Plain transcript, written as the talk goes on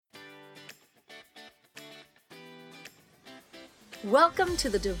Welcome to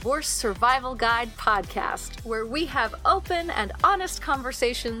the Divorce Survival Guide podcast, where we have open and honest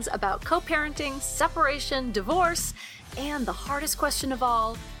conversations about co-parenting, separation, divorce, and the hardest question of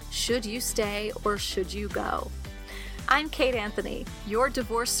all, should you stay or should you go? I'm Kate Anthony, your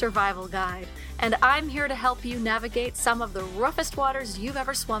divorce survival guide, and I'm here to help you navigate some of the roughest waters you've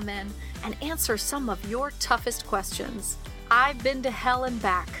ever swum in and answer some of your toughest questions. I've been to hell and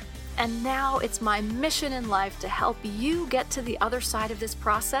back, and now it's my mission in life to help you get to the other side of this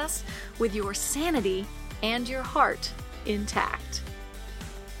process with your sanity and your heart intact.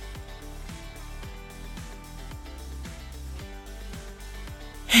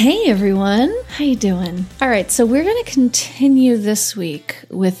 Hey everyone, how you doing? All right, so we're going to continue this week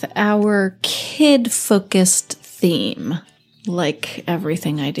with our kid-focused theme. Like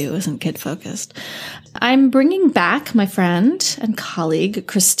everything I do isn't kid-focused. I'm bringing back my friend and colleague,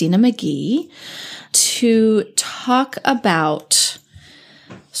 Christina McGhee, to talk about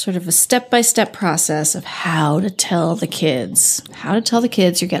sort of a step-by-step process of how to tell the kids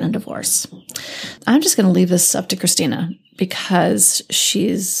you're getting a divorce. I'm just going to leave this up to Christina because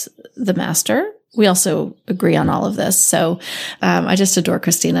she's the master. We also agree on all of this. So I just adore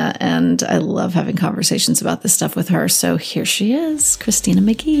Christina, and I love having conversations about this stuff with her. So here she is, Christina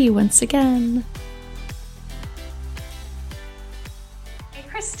McGhee, once again. Hey,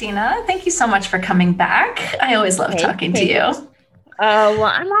 Christina, thank you so much for coming back. I always love talking to you. Well,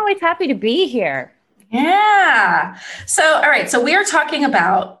 I'm always happy to be here. Yeah. So, all right. So we are talking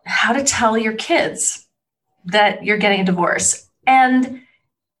about how to tell your kids that you're getting a divorce. And,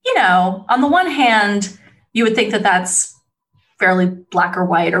 you know, on the one hand, you would think that that's fairly black or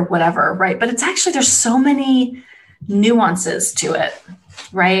white or whatever, right? But it's actually, there's so many nuances to it,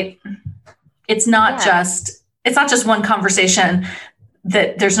 right? It's not just one conversation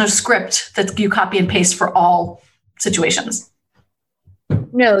that there's no script that you copy and paste for all situations.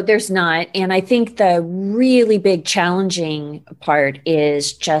 No, there's not. And I think the really big challenging part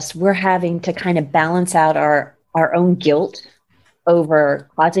is just we're having to kind of balance out our own guilt over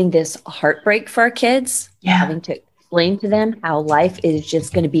causing this heartbreak for our kids, having to explain to them how life is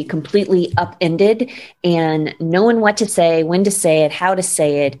just going to be completely upended, and knowing what to say, when to say it, how to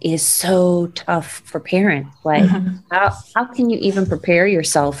say it is so tough for parents. Like, how can you even prepare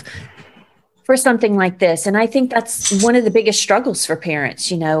yourself for something like this? And I think that's one of the biggest struggles for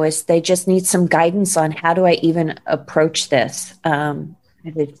parents, is they just need some guidance on how do I even approach this?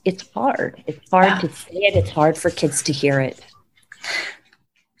 It's hard. It's hard to say it. It's hard for kids to hear it.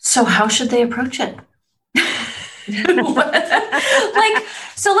 So how should they approach it?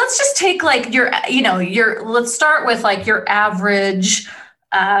 So let's just take let's start with like your average,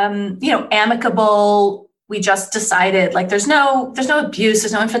 amicable. We just decided like there's no abuse,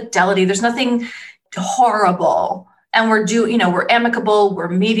 there's no infidelity, there's nothing horrible. And we're amicable, we're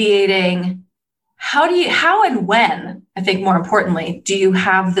mediating. How and when, I think more importantly, do you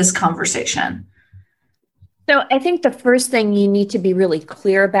have this conversation? So I think the first thing you need to be really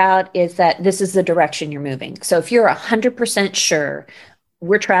clear about is that this is the direction you're moving. So if you're 100% sure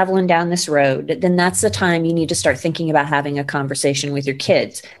we're traveling down this road, then that's the time you need to start thinking about having a conversation with your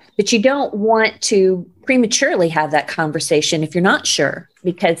kids. But you don't want to prematurely have that conversation if you're not sure,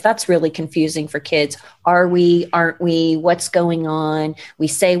 because that's really confusing for kids. Are we, aren't we, what's going on? We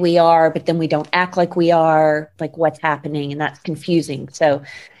say we are, but then we don't act like we are, like what's happening, and that's confusing. So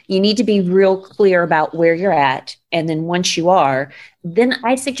you need to be real clear about where you're at. And then once you are, then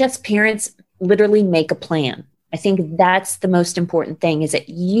I suggest parents literally make a plan. I think that's the most important thing, is that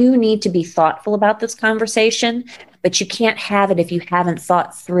you need to be thoughtful about this conversation, but you can't have it if you haven't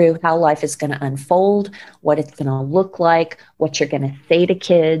thought through how life is going to unfold, what it's going to look like, what you're going to say to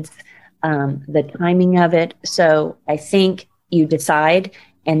kids, the timing of it. So I think you decide,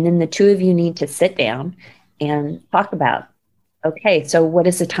 and then the two of you need to sit down and talk about, okay, so what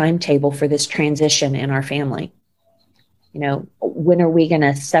is the timetable for this transition in our family? When are we going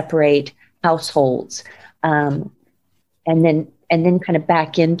to separate households? And then kind of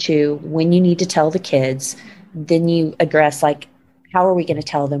back into when you need to tell the kids, then you address like, how are we going to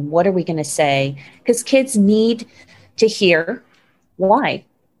tell them? What are we going to say? Because kids need to hear why,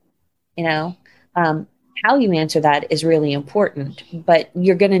 how you answer that is really important, but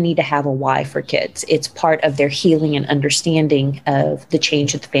you're going to need to have a why for kids. It's part of their healing and understanding of the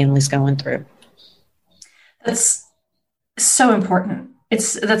change that the family's going through. That's so important.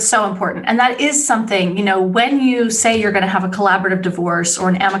 That's so important. And that is something, when you say you're going to have a collaborative divorce or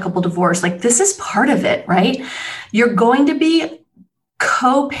an amicable divorce, like this is part of it, right? You're going to be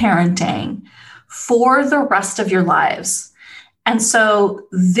co-parenting for the rest of your lives. And so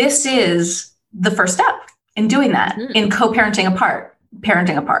this is the first step. in doing that, in parenting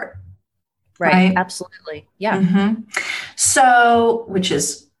apart. Right. Absolutely. Yeah. Mm-hmm. So, which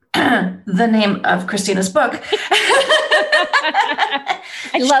is the name of Christina's book.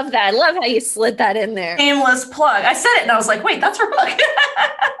 I love that. I love how you slid that in there. Shameless plug. I said it and I was like, wait, that's her book.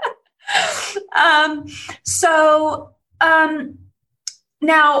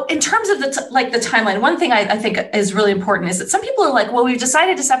 Now, in terms of the timeline, one thing I think is really important is that some people are like, well, we've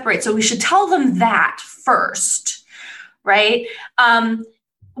decided to separate, so we should tell them that first, right?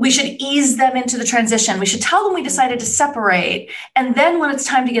 We should ease them into the transition. We should tell them we decided to separate. And then when it's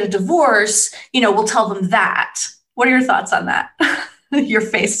time to get a divorce, we'll tell them that. What are your thoughts on that? Your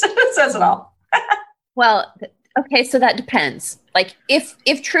face says it all. Well, okay, so that depends. Like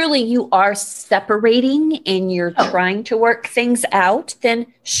if truly you are separating and you're trying to work things out, then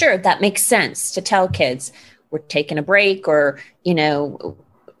sure, that makes sense to tell kids we're taking a break, or,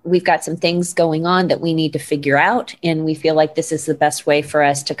 we've got some things going on that we need to figure out. And we feel like this is the best way for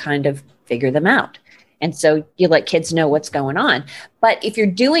us to kind of figure them out. And so you let kids know what's going on. But if you're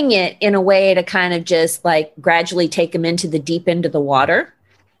doing it in a way to kind of just like gradually take them into the deep end of the water,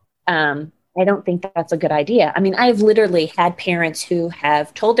 I don't think that's a good idea. I mean, I've literally had parents who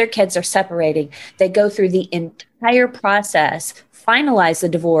have told their kids are separating. They go through the entire process, finalize the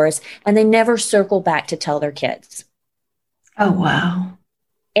divorce, and they never circle back to tell their kids. Oh, wow.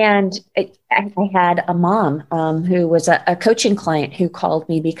 And I had a mom who was a coaching client who called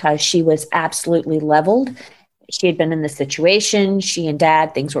me because she was absolutely leveled. She had been in this situation. She and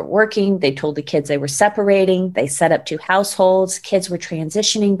dad, things weren't working. They told the kids they were separating. They set up 2 households. Kids were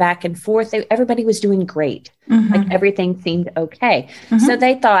transitioning back and forth. Everybody was doing great. Mm-hmm. Like everything seemed okay. Mm-hmm. So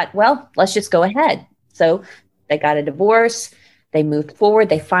they thought, well, let's just go ahead. So they got a divorce. They moved forward.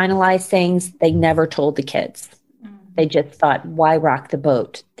 They finalized things. They never told the kids. They just thought, why rock the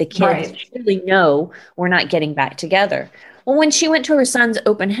boat? The kids surely know we're not getting back together. Well, when she went to her son's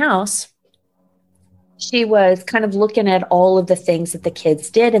open house, she was kind of looking at all of the things that the kids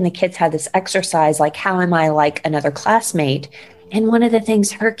did. And the kids had this exercise, like, how am I like another classmate? And one of the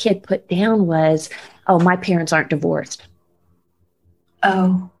things her kid put down was, oh, my parents aren't divorced.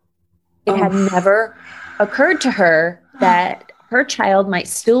 Oh. It had never occurred to her that her child might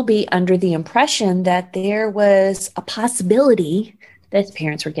still be under the impression that there was a possibility that his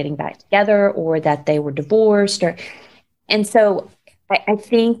parents were getting back together or that they were divorced. And so I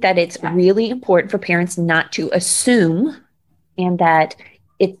think that it's really important for parents not to assume, and that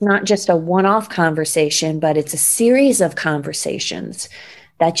it's not just a one-off conversation, but it's a series of conversations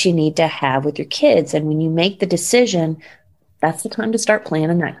that you need to have with your kids. And when you make the decision, that's the time to start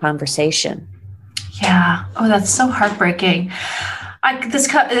planning that conversation. Yeah. Oh, that's so heartbreaking. This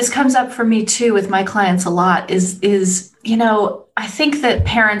comes up for me too with my clients a lot is, I think that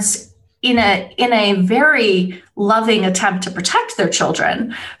parents in a very loving attempt to protect their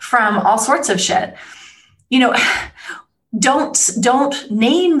children from all sorts of shit, don't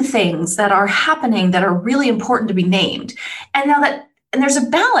name things that are happening that are really important to be named. And there's a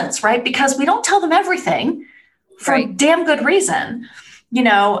balance, right? Because we don't tell them everything for a damn good reason.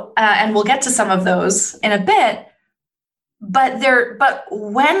 And we'll get to some of those in a bit, but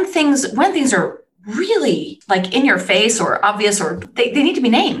when things are really like in your face or obvious, or they need to be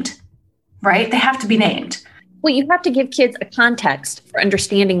named, right? They have to be named. Well, you have to give kids a context for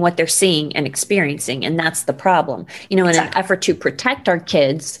understanding what they're seeing and experiencing. And that's the problem. In an effort to protect our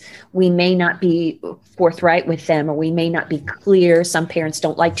kids, we may not be forthright with them, or we may not be clear. Some parents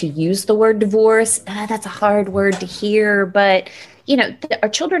don't like to use the word divorce. That's a hard word to hear, but our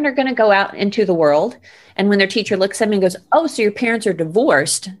children are going to go out into the world. And when their teacher looks at them and goes, oh, so your parents are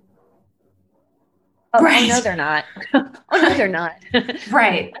divorced. Oh, right. Oh no, they're not. Oh, no, they're not.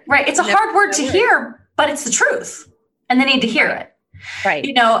 Right. It's a hard word to hear, but it's the truth. And they need to hear it. Right.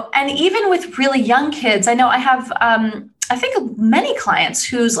 And even with really young kids, I know I have, I think many clients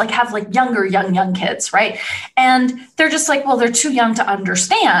who's have young kids. Right. And they're just like, well, they're too young to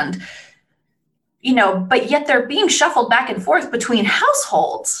understand. But yet they're being shuffled back and forth between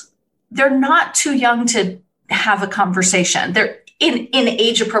households. They're not too young to have a conversation. They're in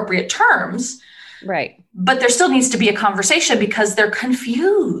age appropriate terms. Right. But there still needs to be a conversation because they're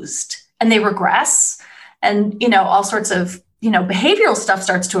confused and they regress, and, all sorts of, behavioral stuff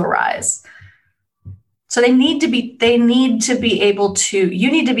starts to arise. So you need to be able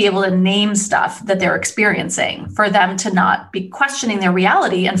to name stuff that they're experiencing for them to not be questioning their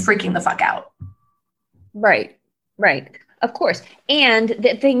reality and freaking the fuck out. Right. Of course. And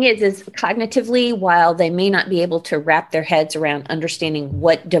the thing is cognitively, while they may not be able to wrap their heads around understanding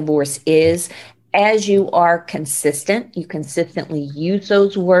what divorce is, as you are consistent, you consistently use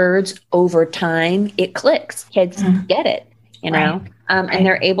those words over time, it clicks. Kids get it, you know, Right. and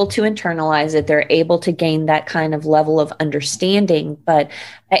they're able to internalize it. They're able to gain that kind of level of understanding. But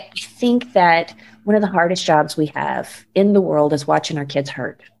I think that one of the hardest jobs we have in the world is watching our kids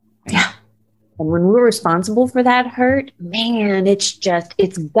hurt. Right? Yeah. And when we're responsible for that hurt, man, it's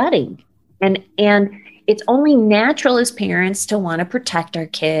gutting. And it's only natural as parents to want to protect our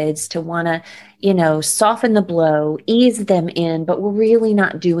kids, to want to, you know, soften the blow, ease them in, but we're really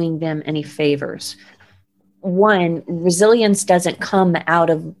not doing them any favors. One, resilience doesn't come out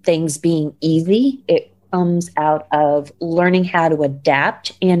of things being easy. It comes out of learning how to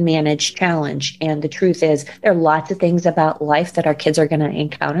adapt and manage challenge. And the truth is, there are lots of things about life that our kids are going to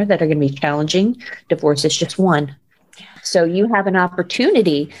encounter that are going to be challenging. Divorce is just one. So you have an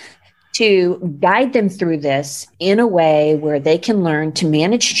opportunity to guide them through this in a way where they can learn to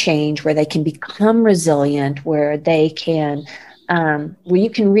manage change, where they can become resilient, where they can, where you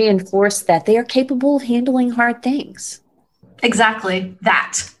can reinforce that they are capable of handling hard things. Exactly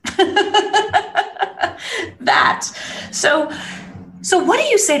that. That. So what do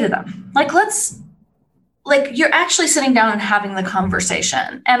you say to them? Like you're actually sitting down and having the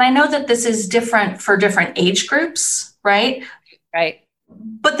conversation. And I know that this is different for different age groups, right? Right.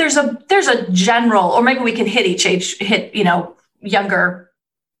 But there's a general, or maybe we can hit, you know, younger,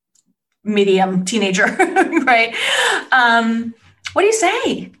 medium, teenager, right? What do you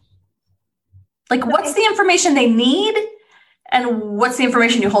say? Like, what's the information they need? And what's the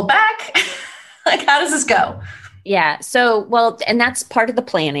information you hold back? Like, how does this go? Yeah. So, well, and that's part of the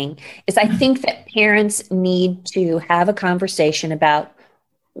planning is I think that parents need to have a conversation about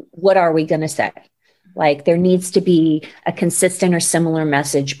what are we going to say? Like there needs to be a consistent or similar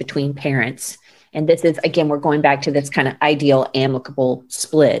message between parents. And this is, again, we're going back to this kind of ideal amicable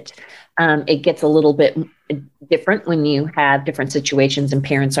split. It gets a little bit different when you have different situations and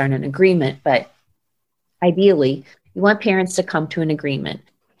parents aren't in agreement, but ideally you want parents to come to an agreement.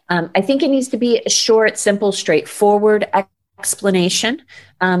 I think it needs to be a short, simple, straightforward explanation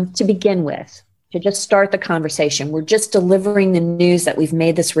to begin with, to just start the conversation. We're just delivering the news that we've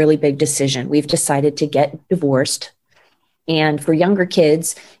made this really big decision. We've decided to get divorced. And for younger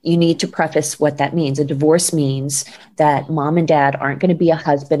kids, you need to preface what that means. A divorce means that mom and dad aren't going to be a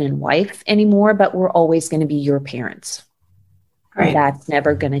husband and wife anymore, but we're always going to be your parents. Right. That's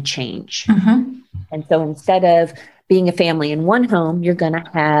never going to change. Mm-hmm. And so instead of being a family in one home, you're going to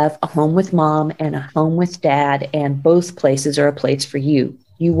have a home with mom and a home with dad, and both places are a place for you.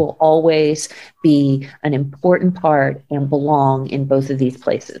 You will always be an important part and belong in both of these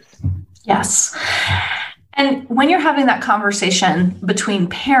places. Yes. And when you're having that conversation between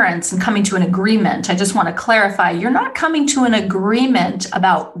parents and coming to an agreement, I just want to clarify, you're not coming to an agreement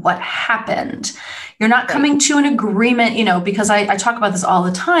about what happened. You're not coming to an agreement, you know, because I talk about this all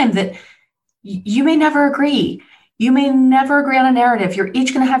the time, that you may never agree. You may never agree on a narrative. You're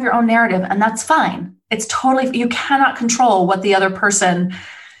each going to have your own narrative, and that's fine. It's totally, you cannot control what the other person,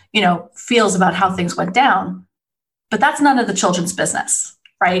 you know, feels about how things went down, but that's none of the children's business,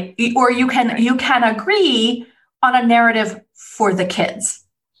 right? Or you can agree on a narrative for the kids,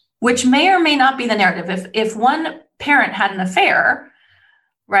 which may or may not be the narrative. If one parent had an affair,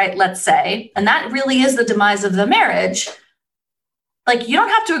 right, let's say, and that really is the demise of the marriage, like you don't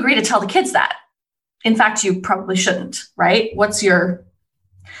have to agree to tell the kids that. In fact, you probably shouldn't, right?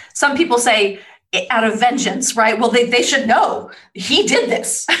 Some people say out of vengeance, right? Well, they should know he did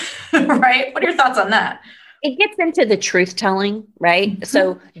this, right? What are your thoughts on that? It gets into the truth telling, right? Mm-hmm.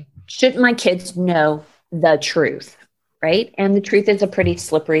 So shouldn't my kids know the truth, right? And the truth is a pretty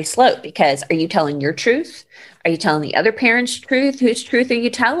slippery slope, because are you telling your truth? Are you telling the other parent's truth? Whose truth are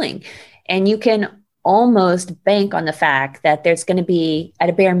you telling? And you can almost bank on the fact that there's going to be, at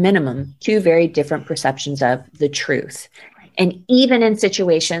a bare minimum, two very different perceptions of the truth. And even in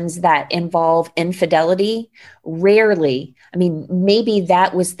situations that involve infidelity, rarely, I mean, maybe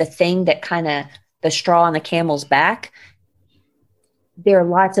that was the thing that kind of the straw on the camel's back. There are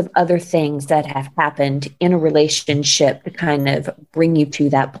lots of other things that have happened in a relationship to kind of bring you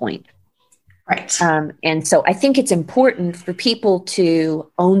to that point. Right. And so I think it's important for people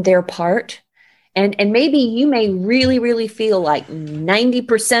to own their part. And maybe you may really, really feel like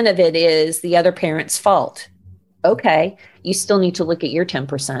 90% of it is the other parent's fault. Okay, you still need to look at your 10%.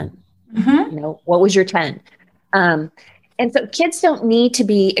 Mm-hmm. You know, what was your 10? And so kids don't need to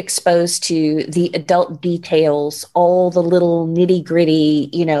be exposed to the adult details, all the little nitty gritty,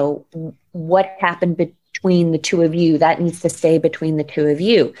 you know, what happened between the two of you. That needs to stay between the two of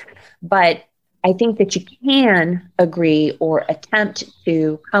you. But I think that you can agree or attempt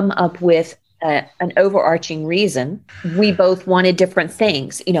to come up with an overarching reason. We both wanted different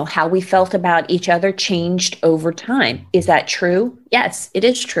things. How we felt about each other changed over time. Is that true? Yes, it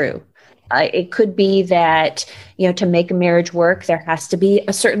is true. It could be that, to make a marriage work, there has to be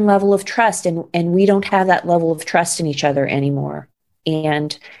a certain level of trust, and we don't have that level of trust in each other anymore.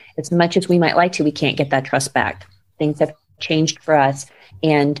 And as much as we might like to, we can't get that trust back. Things have changed for us,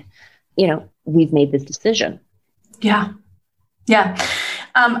 and, we've made this decision. Yeah. Yeah.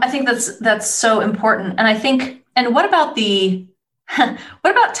 I think that's so important. And I think, and what about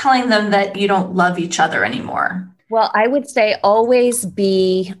telling them that you don't love each other anymore? Well, I would say always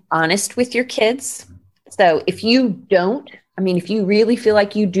be honest with your kids. So if you if you really feel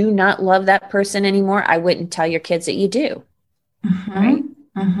like you do not love that person anymore, I wouldn't tell your kids that you do. Mm-hmm. Right?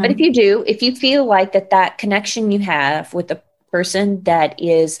 Mm-hmm. But if you do, if you feel like that connection you have with the person that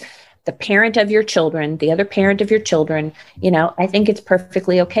is the parent of your children, the other parent of your children, I think it's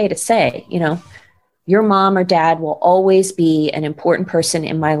perfectly okay to say, your mom or dad will always be an important person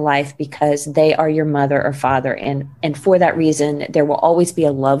in my life because they are your mother or father. And for that reason, there will always be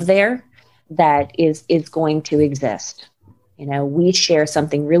a love there that is going to exist. We share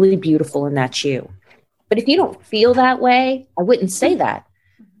something really beautiful, and that's you. But if you don't feel that way, I wouldn't say that.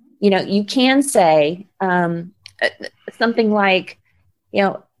 You can say something like,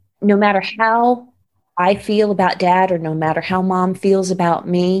 no matter how I feel about dad, or no matter how mom feels about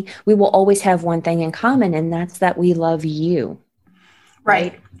me, we will always have one thing in common, and that's that we love you.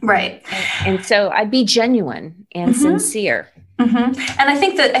 Right. And so I'd be genuine and sincere. Mm-hmm. And I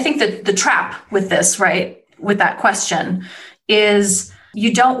think that the trap with this, right, with that question, is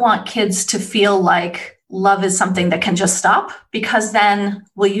you don't want kids to feel like love is something that can just stop, because then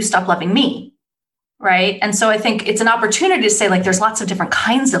will you stop loving me? Right. And so I think it's an opportunity to say, like, there's lots of different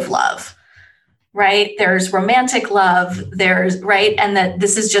kinds of love, right? There's romantic love, right. And that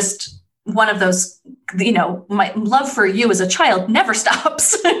this is just one of those, my love for you as a child never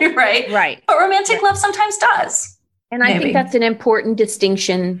stops. Right. Right. But romantic love sometimes does. And I think that's an important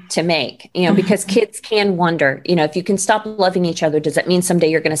distinction to make, because kids can wonder, if you can stop loving each other, does that mean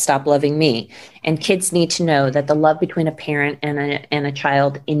someday you're going to stop loving me? And kids need to know that the love between a parent and a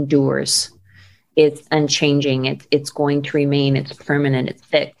child endures. It's unchanging. It's going to remain. It's permanent. It's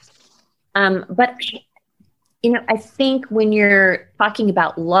fixed. But, I think when you're talking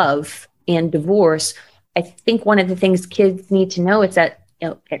about love and divorce, I think one of the things kids need to know is that,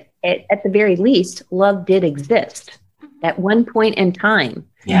 at the very least, love did exist at one point in time.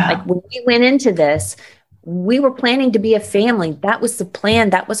 Yeah. Like when we went into this, we were planning to be a family. That was the plan.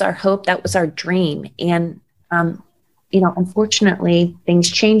 That was our hope. That was our dream. And, unfortunately,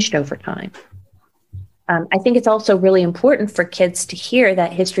 things changed over time. I think it's also really important for kids to hear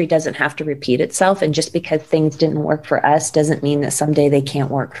that history doesn't have to repeat itself. And just because things didn't work for us doesn't mean that someday they can't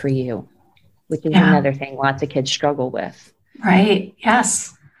work for you, which is another thing lots of kids struggle with. Right.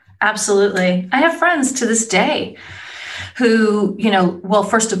 Yes, absolutely. I have friends to this day who,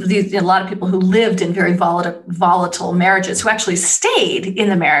 first of these, a lot of people who lived in very volatile marriages, who actually stayed in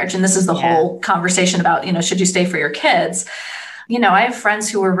the marriage. And this is the whole conversation about, should you stay for your kids? I have friends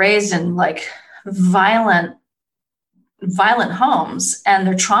who were raised in like violent homes, and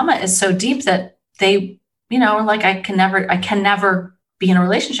their trauma is so deep that they, are like, I can never be in a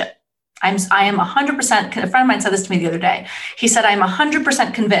relationship. I am 100%. A friend of mine said this to me the other day. He said, I'm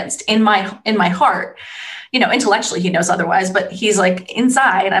 100% convinced in my heart, intellectually he knows otherwise, but he's like,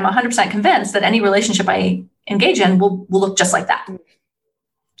 inside, I'm 100% convinced that any relationship I engage in will look just like that.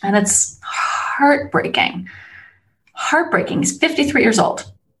 And it's heartbreaking. He's 53 years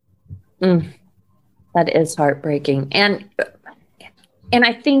old. That is heartbreaking. And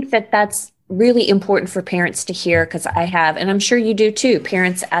I think that that's really important for parents to hear, because I have, and I'm sure you do too,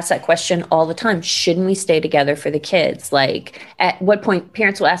 parents ask that question all the time. Shouldn't we stay together for the kids? Like, at what point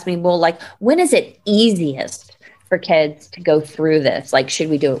parents will ask me, well, like, when is it easiest for kids to go through this? Like, should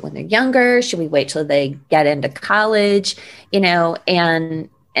we do it when they're younger? Should we wait till they get into college? And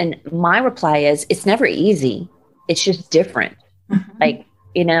my reply is, it's never easy. It's just different. Mm-hmm. Like,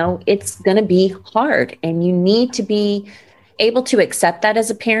 it's going to be hard, and you need to be able to accept that as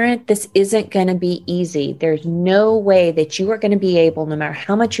a parent. This isn't going to be easy. There's no way that you are going to be able, no matter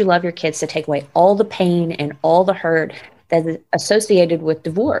how much you love your kids, to take away all the pain and all the hurt that is associated with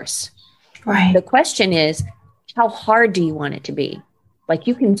divorce. Right. The question is, how hard do you want it to be? Like,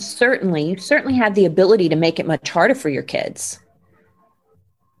 you certainly have the ability to make it much harder for your kids.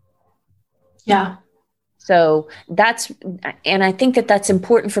 Yeah. So and I think that that's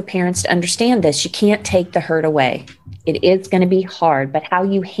important for parents to understand this. You can't take the hurt away. It is going to be hard, but how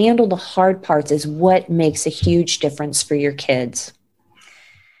you handle the hard parts is what makes a huge difference for your kids.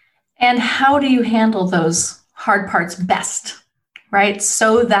 And how do you handle those hard parts best, right?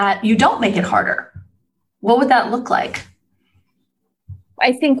 So that you don't make it harder. What would that look like?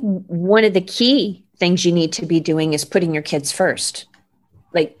 I think one of the key things you need to be doing is putting your kids first.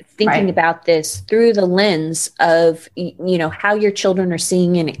 Like thinking about this through the lens of, how your children are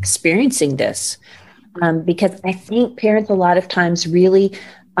seeing and experiencing this. Because I think parents a lot of times really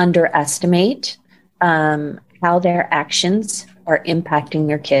underestimate how their actions are impacting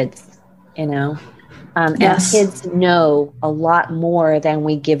their kids, and kids know a lot more than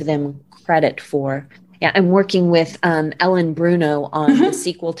we give them credit for. Yeah, I'm working with Ellen Bruno on the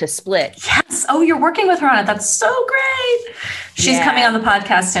sequel to Split. Yes. Oh, you're working with her on it. That's so great. She's coming on the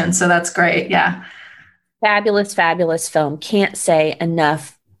podcast soon, so that's great. Yeah. Fabulous, fabulous film. Can't say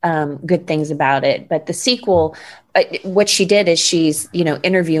enough good things about it. But the sequel, what she did is she's,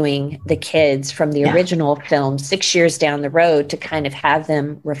 interviewing the kids from the original film 6 years down the road to kind of have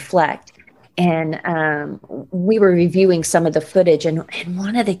them reflect. And we were reviewing some of the footage, and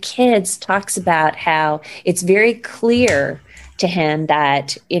one of the kids talks about how it's very clear to him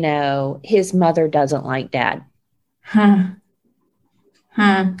that, his mother doesn't like dad. And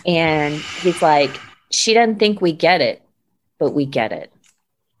he's like, she doesn't think we get it, but we get it.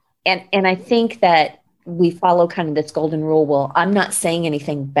 And I think that we follow kind of this golden rule. Well, I'm not saying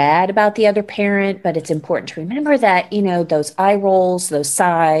anything bad about the other parent, but it's important to remember that, those eye rolls, those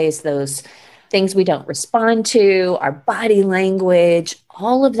sighs, those things we don't respond to, our body language,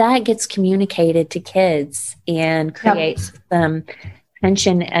 all of that gets communicated to kids and creates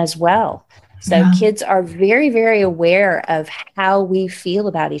tension as well. So kids are very, very aware of how we feel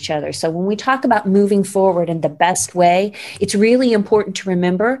about each other. So when we talk about moving forward in the best way, it's really important to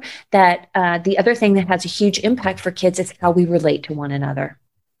remember that the other thing that has a huge impact for kids is how we relate to one another.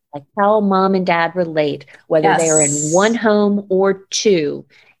 Like how mom and dad relate, whether they're in one home or two,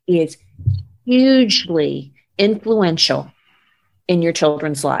 is hugely influential in your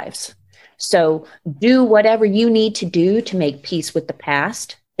children's lives. So do whatever you need to do to make peace with the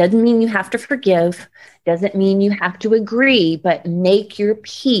past. Doesn't mean you have to forgive, doesn't mean you have to agree, but make your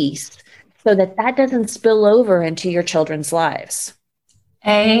peace so that that doesn't spill over into your children's lives.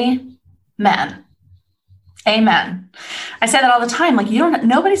 Amen. Amen. I say that all the time. Like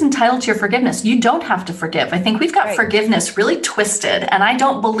nobody's entitled to your forgiveness. You don't have to forgive. I think we've got forgiveness really twisted. And I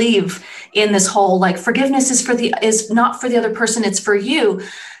don't believe in this whole, like, forgiveness is not for the other person. It's for you.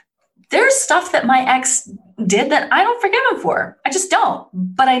 There's stuff that my ex did that I don't forgive him for. I just don't,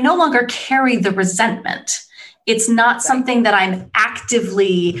 but I no longer carry the resentment. It's not something that I'm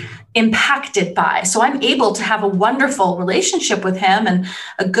actively impacted by. So I'm able to have a wonderful relationship with him and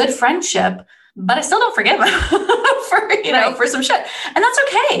a good friendship, but I still don't forgive him for some shit. And that's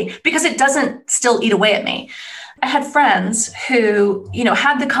okay, because it doesn't still eat away at me. I had friends who,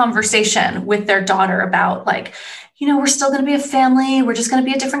 had the conversation with their daughter about, like, we're still going to be a family. We're just going to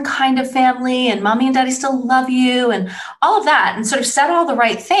be a different kind of family. And mommy and daddy still love you and all of that, and sort of said all the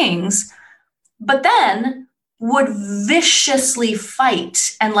right things, but then would viciously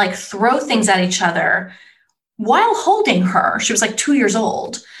fight and like throw things at each other while holding her. She was like 2 years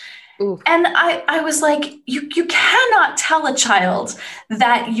old. Ooh. And I was like, you cannot tell a child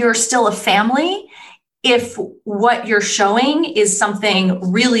that you're still a family if what you're showing is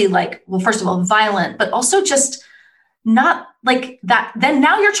something really, like, well, first of all, violent, but also just not like that. Then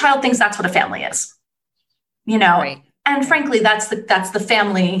now your child thinks that's what a family is, Right. And frankly, that's the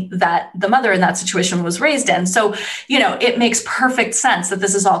family that the mother in that situation was raised in. So, it makes perfect sense that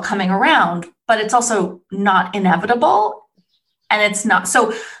this is all coming around, but it's also not inevitable. And it's not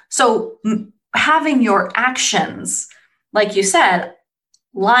so having your actions, like you said,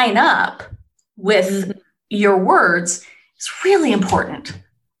 line up with your words is really important.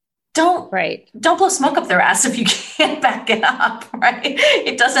 Don't blow smoke up their ass if you can't back it up, right?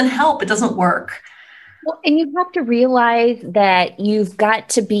 It doesn't help. It doesn't work. Well, and you have to realize that you've got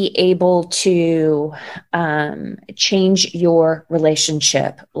to be able to change your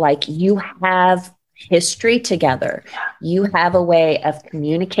relationship. Like, you have history together. You have a way of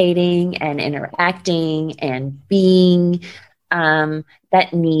communicating and interacting and being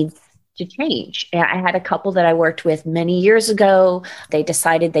that needs to change. I had a couple that I worked with many years ago. They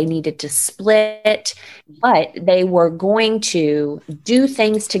decided they needed to split, but they were going to do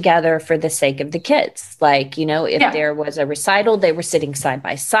things together for the sake of the kids. Like, if there was a recital, they were sitting side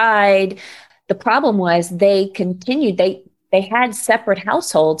by side. The problem was they continued, they had separate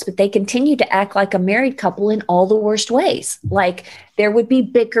households, but they continued to act like a married couple in all the worst ways. Like, there would be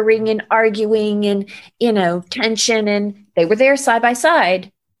bickering and arguing and, tension, and they were there side by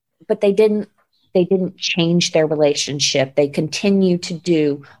side, but they didn't They didn't change their relationship. They continued to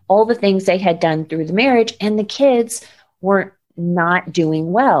do all the things they had done through the marriage, and the kids weren't not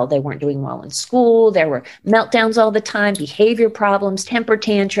doing well. They weren't doing well in school. There were meltdowns all the time, behavior problems, temper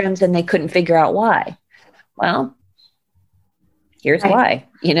tantrums, and they couldn't figure out why. Well, here's why.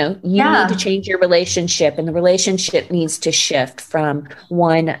 You need to change your relationship, and the relationship needs to shift from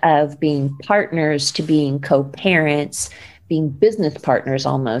one of being partners to being co-parents, being business partners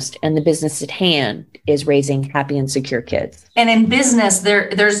almost, and the business at hand is raising happy and secure kids. And in business,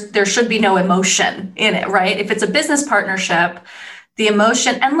 there should be no emotion in it, right? If it's a business partnership, the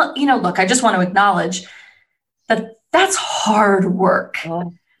emotion, and look, I just want to acknowledge that that's hard work.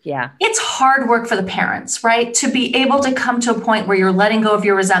 Oh, yeah. It's hard work for the parents, right? To be able to come to a point where you're letting go of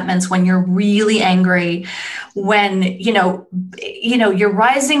your resentments, when you're really angry, when, you're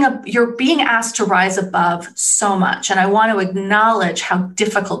rising up, you're being asked to rise above so much. And I want to acknowledge how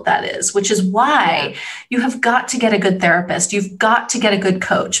difficult that is, which is why you have got to get a good therapist. You've got to get a good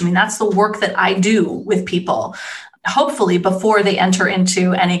coach. I mean, that's the work that I do with people, hopefully before they enter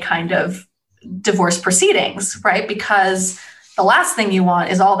into any kind of divorce proceedings, right? Because the last thing you want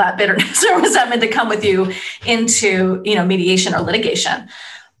is all that bitterness or resentment to come with you into, mediation or litigation.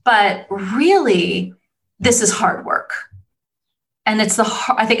 But really, this is hard work. And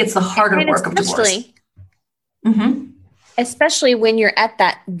I think it's the harder work of divorce. Especially when you're at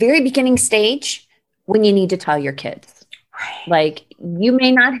that very beginning stage when you need to tell your kids. Right. Like, you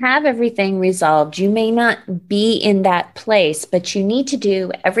may not have everything resolved. You may not be in that place, but you need to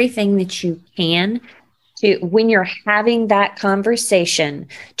do everything that you can to, when you're having that conversation,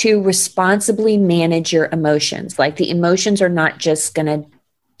 to responsibly manage your emotions. Like, the emotions are not just going to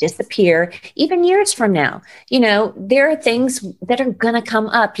disappear even years from now. There are things that are going to come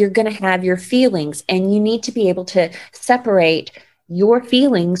up. You're going to have your feelings, and you need to be able to separate your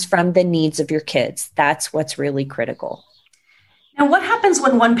feelings from the needs of your kids. That's what's really critical. Now, what happens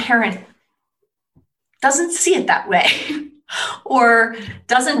when one parent doesn't see it that way? Or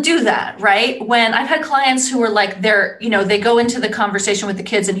doesn't do that, right? When I've had clients who are like, they go into the conversation with the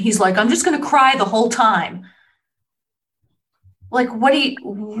kids and he's like, I'm just going to cry the whole time. Like, what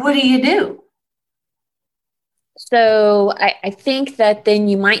do you do? So I think that then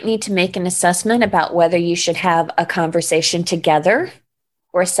you might need to make an assessment about whether you should have a conversation together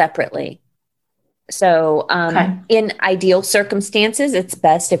or separately. So in ideal circumstances, it's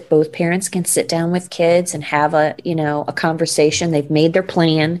best if both parents can sit down with kids and have a conversation. They've made their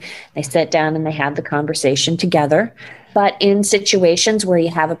plan. They sit down and they have the conversation together. But in situations where you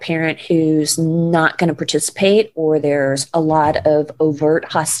have a parent who's not going to participate, or there's a lot of overt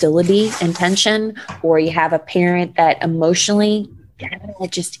hostility and tension, or you have a parent that emotionally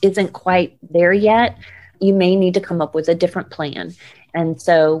just isn't quite there yet, you may need to come up with a different plan. And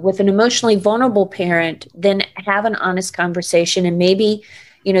so with an emotionally vulnerable parent, then have an honest conversation. And maybe,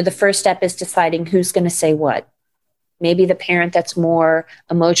 the first step is deciding who's going to say what. Maybe the parent that's more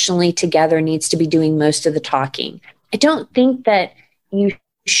emotionally together needs to be doing most of the talking. I don't think that I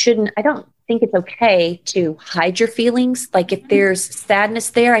don't think it's okay to hide your feelings. Like, if there's sadness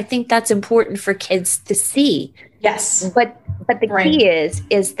there, I think that's important for kids to see. Yes. But the key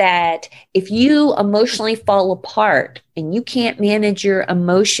is that if you emotionally fall apart and you can't manage your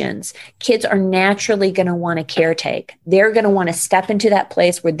emotions, kids are naturally going to want to caretake. They're going to want to step into that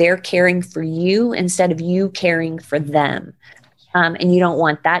place where they're caring for you instead of you caring for them. And you don't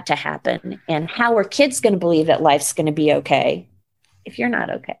want that to happen. And how are kids going to believe that life's going to be okay if you're not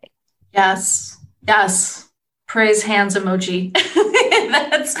okay? Yes. Yes. Praise hands emoji.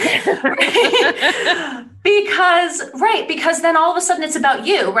 That's right. Because then all of a sudden it's about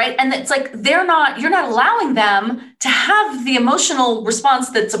you, right? And it's like, you're not allowing them to have the emotional response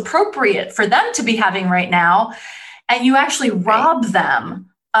that's appropriate for them to be having right now. And you actually rob them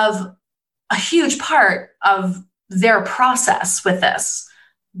of a huge part of their process with this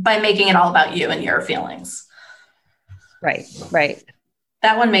by making it all about you and your feelings. Right.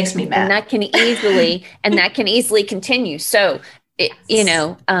 That one makes me mad. And that can easily continue. So, it's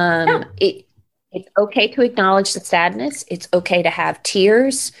okay to acknowledge the sadness. It's okay to have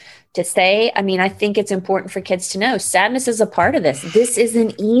tears, to say, I think it's important for kids to know sadness is a part of this. This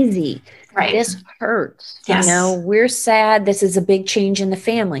isn't easy. Right. This hurts. Yes. We're sad. This is a big change in the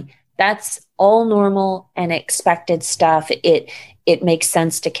family. That's all normal and expected stuff. It makes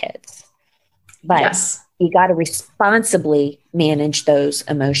sense to kids. But you got to responsibly manage those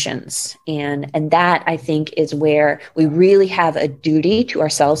emotions. And that, I think, is where we really have a duty to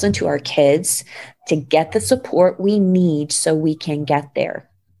ourselves and to our kids to get the support we need so we can get there.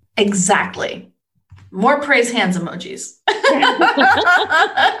 Exactly. More praise hands emojis.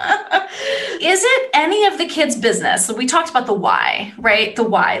 Is it any of the kids' business? So we talked about the why, right? The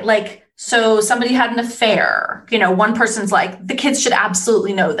why. Like, so somebody had an affair. One person's like, the kids should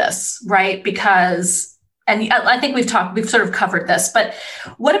absolutely know this, right? Because, and I think we've sort of covered this, but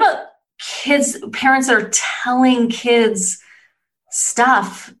what about parents that are telling kids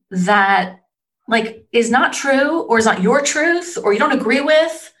stuff that like is not true or is not your truth or you don't agree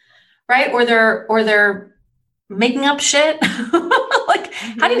with, right? Or they're making up shit. Like,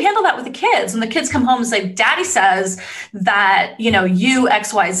 how do you handle that with the kids? When the kids come home and say, Daddy says that, you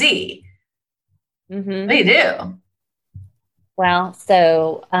XYZ. What do you do? Well,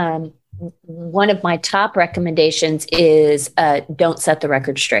 so one of my top recommendations is don't set the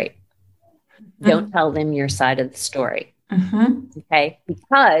record straight. Don't tell them your side of the story. Okay.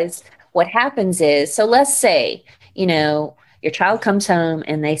 Because what happens is, so let's say, your child comes home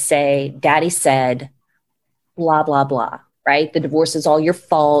and they say, Daddy said, blah, blah, blah, right? The divorce is all your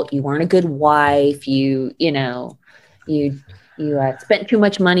fault. You weren't a good wife. You spent too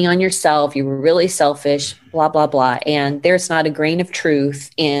much money on yourself. You were really selfish, blah, blah, blah. And there's not a grain of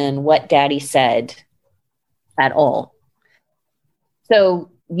truth in what Daddy said at all. So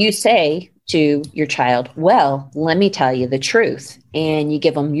you say to your child, well, let me tell you the truth. And you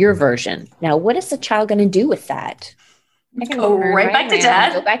give them your version. Now, what is the child going to do with that? Go right back to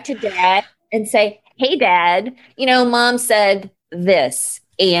dad. Go back to dad and say, hey, Dad, Mom said this.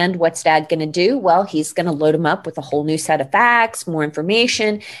 And what's Dad going to do? Well, he's going to load him up with a whole new set of facts, more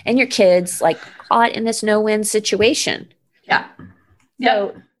information, and your kid's like caught in this no-win situation. Yeah.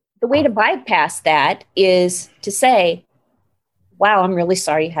 So the way to bypass that is to say, wow, I'm really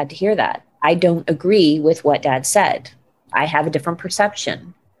sorry you had to hear that. I don't agree with what Dad said. I have a different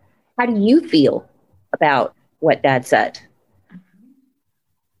perception. How do you feel about what Dad said?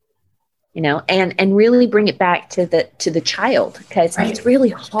 And really bring it back to the child, because it's really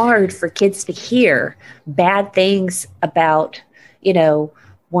hard for kids to hear bad things about,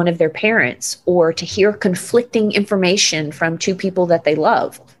 one of their parents, or to hear conflicting information from two people that they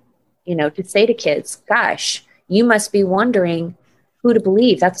love. To say to kids, gosh, you must be wondering who to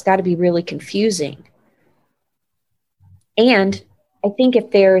believe. That's got to be really confusing. And I think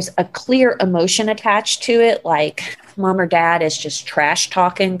if there's a clear emotion attached to it, like mom or dad is just trash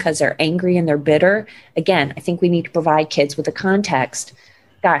talking because they're angry and they're bitter, again, I think we need to provide kids with a context.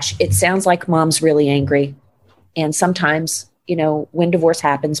 Gosh, it sounds like mom's really angry. And sometimes, when divorce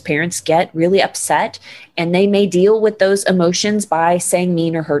happens, parents get really upset and they may deal with those emotions by saying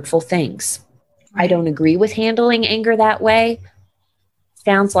mean or hurtful things. I don't agree with handling anger that way.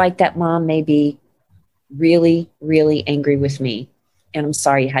 Sounds like that mom may be really, really angry with me. And I'm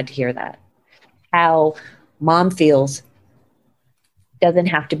sorry you had to hear that. How mom feels doesn't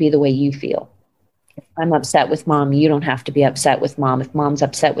have to be the way you feel. If I'm upset with mom, you don't have to be upset with mom. If mom's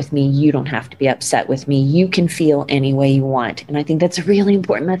upset with me, you don't have to be upset with me. You can feel any way you want. And I think that's a really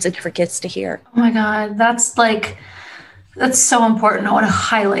important message for kids to hear. Oh my God, that's so important. I want to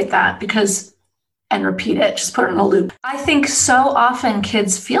highlight that and repeat it, just put it in a loop. I think so often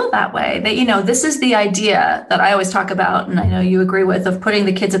kids feel that way, that, this is the idea that I always talk about, and I know you agree with, of putting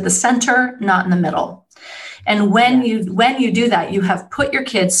the kids at the center, not in the middle. And when you do that, you have put your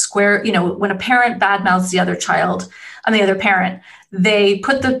kids square, when a parent badmouths the other parent, they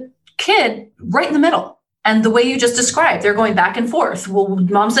put the kid right in the middle. And the way you just described, they're going back and forth. Well,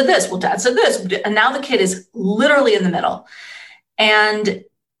 mom said this, well, dad said this. And now the kid is literally in the middle. And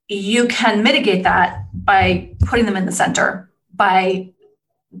you can mitigate that by putting them in the center, by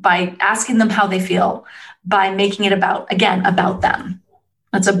asking them how they feel, by making it about them.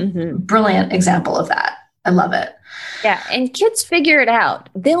 That's a brilliant example of that. I love it. Yeah. And kids figure it out.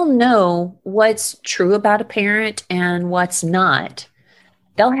 They'll know what's true about a parent and what's not.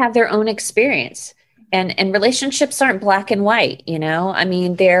 They'll have their own experience. And relationships aren't black and white, I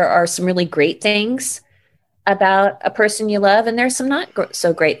mean, there are some really great things about a person you love, and there's some not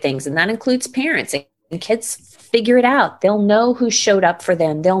so great things, and that includes parents. And kids figure it out. They'll know who showed up for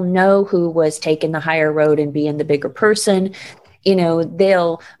them. They'll know who was taking the higher road and being the bigger person.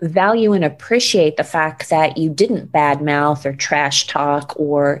 They'll value and appreciate the fact that you didn't badmouth or trash talk,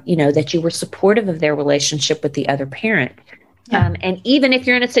 or that you were supportive of their relationship with the other parent. Yeah. And even if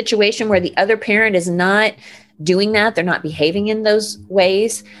you're in a situation where the other parent is not doing that, they're not behaving in those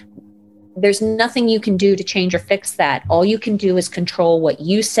ways, there's nothing you can do to change or fix that. All you can do is control what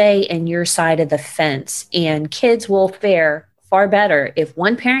you say and your side of the fence. And kids will fare far better if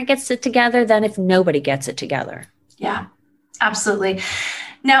one parent gets it together than if nobody gets it together. Yeah, absolutely.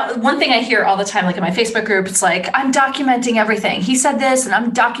 Now, one thing I hear all the time, like in my Facebook group, it's like, I'm documenting everything. He said this and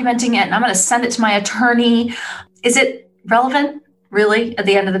I'm documenting it and I'm going to send it to my attorney. Is it relevant, really, at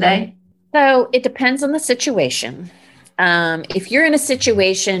the end of the day? So it depends on the situation. If you're in a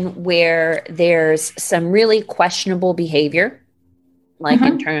situation where there's some really questionable behavior, like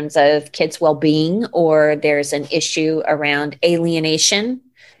in terms of kids' well-being, or there's an issue around alienation,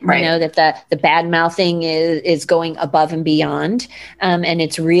 Right. you know, that the bad mouthing is going above and beyond, and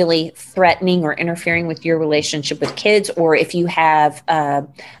it's really threatening or interfering with your relationship with kids, or if you have a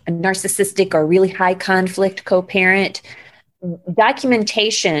narcissistic or really high conflict co-parent,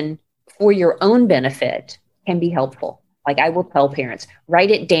 documentation for your own benefit can be helpful. Like I will tell parents, write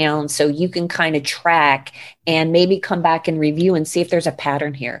it down so you can kind of track and maybe come back and review and see if there's a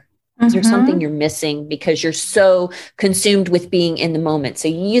pattern here. Is there something you're missing because you're so consumed with being in the moment? So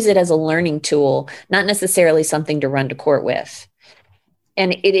you use it as a learning tool, not necessarily something to run to court with.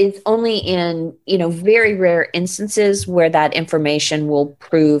 And it is only in, very rare instances where that information will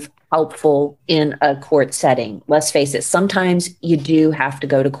prove helpful in a court setting. Let's face it, sometimes you do have to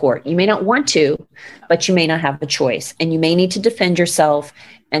go to court. You may not want to, but you may not have a choice and you may need to defend yourself.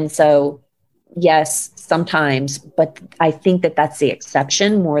 And so, yes, sometimes, but I think that that's the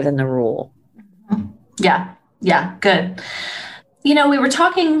exception more than the rule. Yeah. Yeah. Good. We were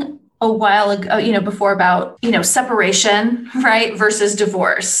talking a while ago, before about, separation, right? Versus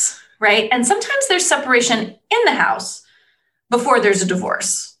divorce, right? And sometimes there's separation in the house before there's a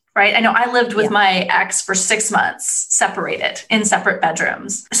divorce. Right. I know I lived with my ex for 6 months, separated in separate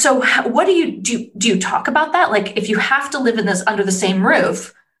bedrooms. So what do you talk about that? Like if you have to live in this under the same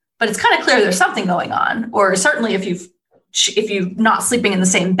roof, but it's kind of clear there's something going on, or certainly if you're not sleeping in the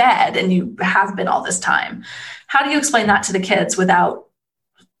same bed and you have been all this time, how do you explain that to the kids without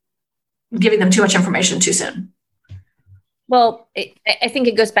giving them too much information too soon? Well, I think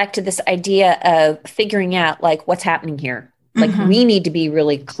it goes back to this idea of figuring out like what's happening here. Like we need to be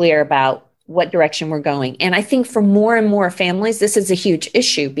really clear about what direction we're going. And I think for more and more families, this is a huge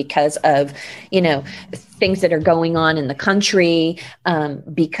issue because of, things that are going on in the country,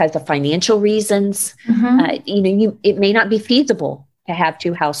 because of financial reasons. It may not be feasible to have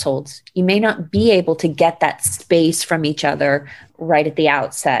two households. You may not be able to get that space from each other right at the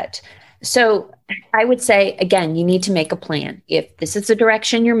outset. So I would say, again, you need to make a plan. If this is the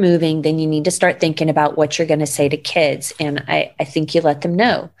direction you're moving, then you need to start thinking about what you're going to say to kids. And I think you let them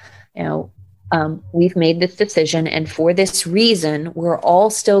know, we've made this decision. And for this reason, we're all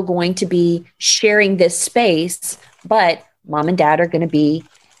still going to be sharing this space, but mom and dad are going to be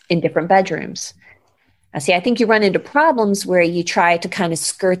in different bedrooms. See, I think you run into problems where you try to kind of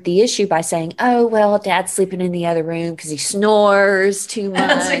skirt the issue by saying, oh, well, dad's sleeping in the other room because he snores too much.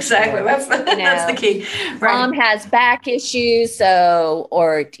 That's exactly, that's the key. Right. Mom has back issues,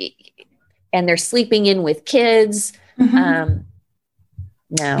 and they're sleeping in with kids. I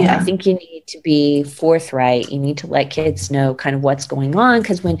think you need to be forthright. You need to let kids know kind of what's going on,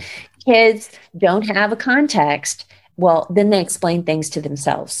 because when kids don't have a context, well, then they explain things to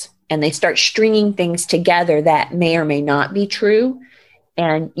themselves. And they start stringing things together that may or may not be true.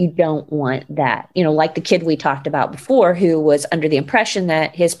 And you don't want that. Like the kid we talked about before, who was under the impression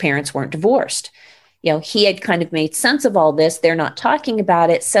that his parents weren't divorced. He had kind of made sense of all this. They're not talking about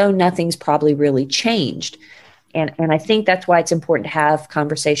it. So nothing's probably really changed. And I think that's why it's important to have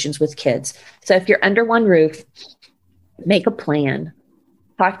conversations with kids. So if you're under one roof, make a plan,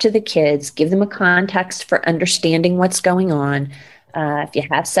 talk to the kids, give them a context for understanding what's going on. If you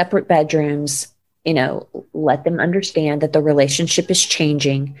have separate bedrooms, let them understand that the relationship is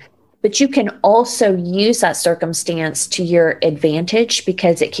changing. But you can also use that circumstance to your advantage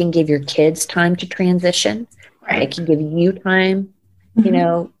because it can give your kids time to transition. Right. It can give you time,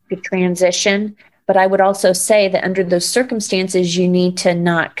 to transition. But I would also say that under those circumstances, you need to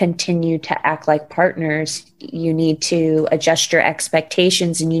not continue to act like partners. You need to adjust your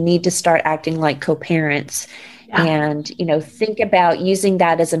expectations and you need to start acting like co-parents. Yeah. And, think about using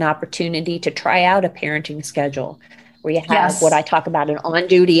that as an opportunity to try out a parenting schedule where you have what I talk about, an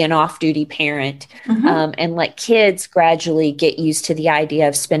on-duty and off-duty parent, and let kids gradually get used to the idea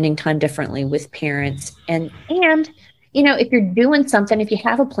of spending time differently with parents. And if you're doing something, if you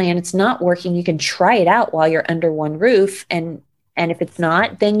have a plan, it's not working, you can try it out while you're under one roof. And if it's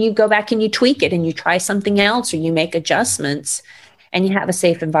not, then you go back and you tweak it and you try something else or you make adjustments and you have a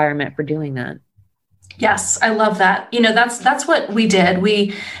safe environment for doing that. Yes, I love that. That's what we did.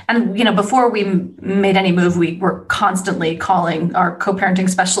 Before we made any move, we were constantly calling our co-parenting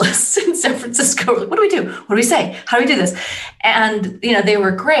specialists in San Francisco. Like, what do we do? What do we say? How do we do this? And, they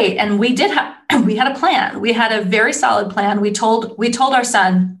were great. And we had a plan. We had a very solid plan. We told our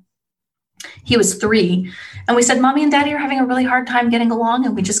son, he was 3, and we said, Mommy and Daddy are having a really hard time getting along,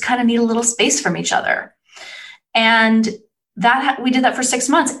 and we just kind of need a little space from each other. And we did that for 6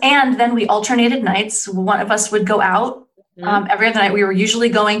 months. And then we alternated nights. One of us would go out every other night. We were usually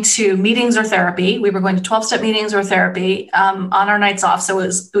going to meetings or therapy. We were going to 12-step meetings or therapy on our nights off. So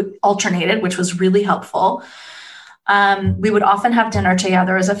it alternated, which was really helpful. We would often have dinner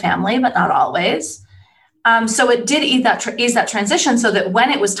together as a family, but not always. So it did ease that transition, so that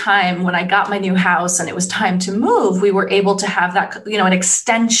when it was time, when I got my new house and it was time to move, we were able to have that, an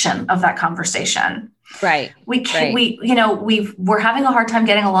extension of that conversation. Right. We're having a hard time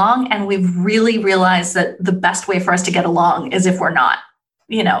getting along, and we've really realized that the best way for us to get along is if we're not,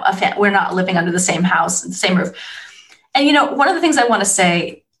 we're not living under the same house and the same roof. And, one of the things I want to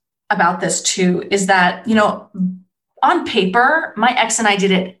say about this too is that, on paper, my ex and I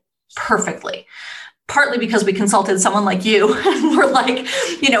did it perfectly. Partly because we consulted someone like you, and we're like,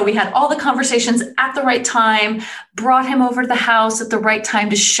 we had all the conversations at the right time, brought him over to the house at the right time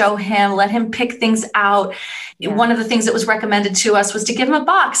to show him, let him pick things out. Yeah. One of the things that was recommended to us was to give him a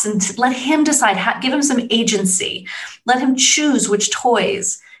box and to let him decide, give him some agency, let him choose which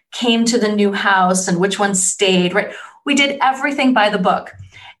toys came to the new house and which ones stayed, right? We did everything by the book.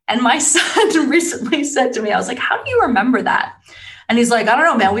 And my son recently said to me, I was like, how do you remember that? And he's like, I don't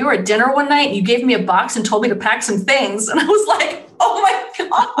know, man, we were at dinner one night and you gave me a box and told me to pack some things. And I was like, oh my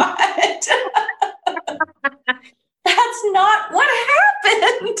God, that's not what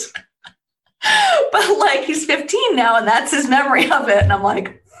happened. But he's 15 now and that's his memory of it. And I'm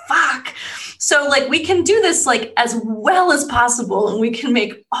like, fuck. So we can do this as well as possible, and we can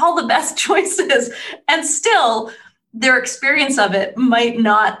make all the best choices, and still their experience of it might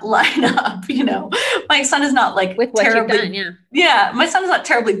not line up. My son is not with what terribly, you've done, yeah, my son is not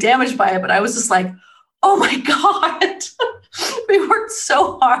terribly damaged by it, but I was just like, oh my God, we worked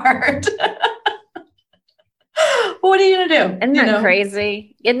so hard. What are you going to do? Isn't that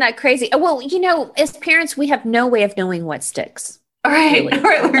crazy? Isn't that crazy? Well, as parents, we have no way of knowing what sticks. All right. Really.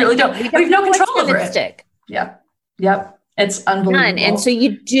 Right. We really don't. We have no control over it. Stick. Yeah. Yep. It's unbelievable. And so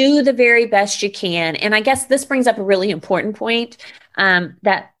you do the very best you can. And I guess this brings up a really important point,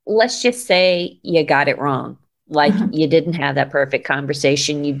 that let's just say you got it wrong. You didn't have that perfect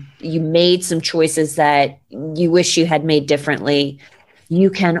conversation. You made some choices that you wish you had made differently.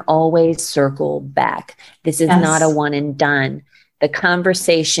 You can always circle back. This is not a one and done. The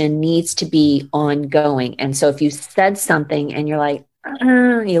conversation needs to be ongoing. And so if you said something and you're like,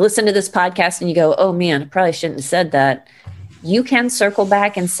 you listen to this podcast and you go, oh man, I probably shouldn't have said that. You can circle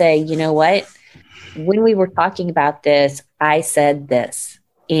back and say, you know what? When we were talking about this, I said this,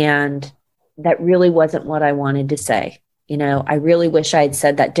 and that really wasn't what I wanted to say. I really wish I had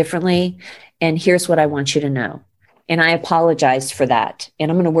said that differently. And here's what I want you to know. And I apologized for that. And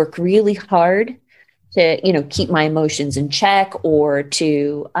I'm going to work really hard to, keep my emotions in check, or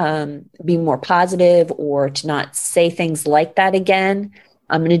to be more positive, or to not say things like that again.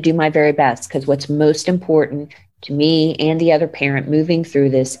 I'm going to do my very best, because what's most important to me and the other parent moving through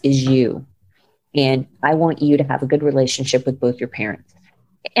this is you. And I want you to have a good relationship with both your parents.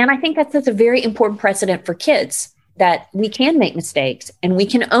 And I think that sets a very important precedent for kids, that we can make mistakes and we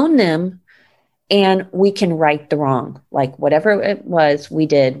can own them, and we can right the wrong. Whatever it was we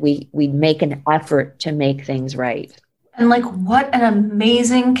did, we make an effort to make things right. And what an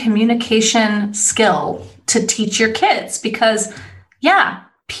amazing communication skill to teach your kids, because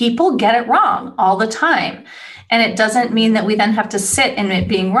people get it wrong all the time. And it doesn't mean that we then have to sit in it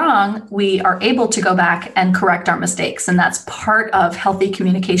being wrong. We are able to go back and correct our mistakes. And that's part of healthy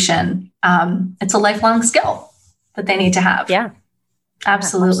communication. It's a lifelong skill that they need to have. Yeah,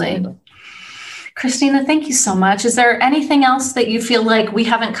 absolutely. Christina, thank you so much. Is there anything else that you feel like we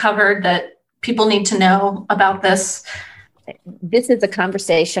haven't covered that people need to know about this? This is a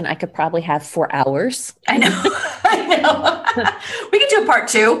conversation I could probably have for hours. I know. We can do a part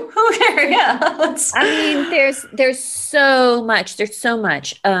 2. Yeah. There's so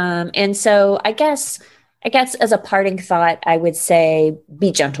much. And so I guess as a parting thought, I would say,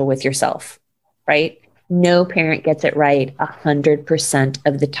 be gentle with yourself, right? No parent gets it right 100%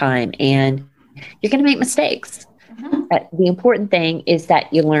 of the time. And you're going to make mistakes. The important thing is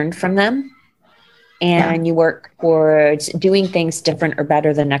that you learn from them, and you work towards doing things different or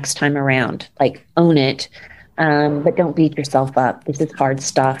better the next time around. Own it. But don't beat yourself up. This is hard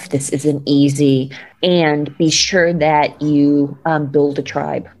stuff. This isn't easy. And be sure that you build a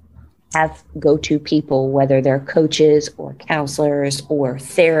tribe. Have go-to people, whether they're coaches or counselors or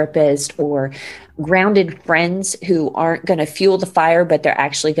therapists or grounded friends who aren't going to fuel the fire, but they're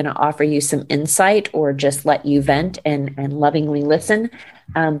actually going to offer you some insight or just let you vent and lovingly listen.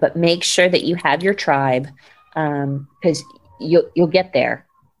 But make sure that you have your tribe, because you'll get there.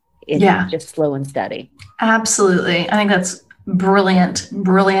 It's just slow and steady. Absolutely. I think that's brilliant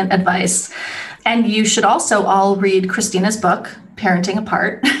advice. And you should also all read Christina's book, Parenting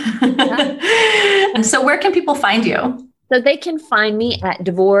Apart. And so where can people find you? So they can find me at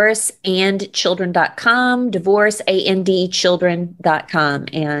divorceandchildren.com, divorceandchildren.com.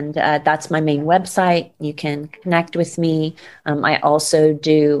 And that's my main website. You can connect with me. I also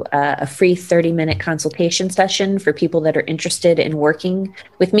do a free 30-minute consultation session for people that are interested in working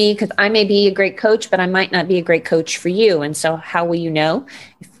with me, because I may be a great coach, but I might not be a great coach for you. And so how will you know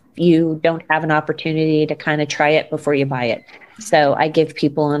if you don't have an opportunity to kind of try it before you buy it? So I give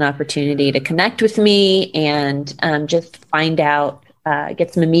people an opportunity to connect with me and just find out,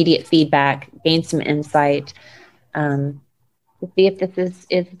 get some immediate feedback, gain some insight, to see if this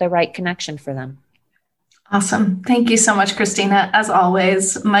is the right connection for them. Awesome. Thank you so much, Christina. As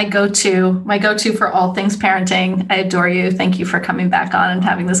always, my go-to for all things parenting. I adore you. Thank you for coming back on and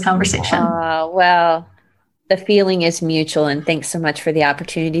having this conversation. Well, the feeling is mutual, and thanks so much for the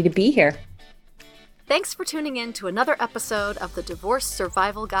opportunity to be here. Thanks for tuning in to another episode of the Divorce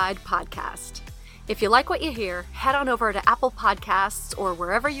Survival Guide podcast. If you like what you hear, head on over to Apple Podcasts or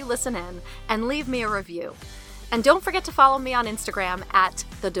wherever you listen in and leave me a review. And don't forget to follow me on Instagram at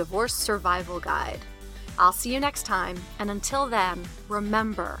the Divorce Survival Guide. I'll see you next time, and until then,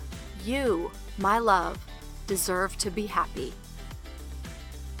 remember, you, my love, deserve to be happy.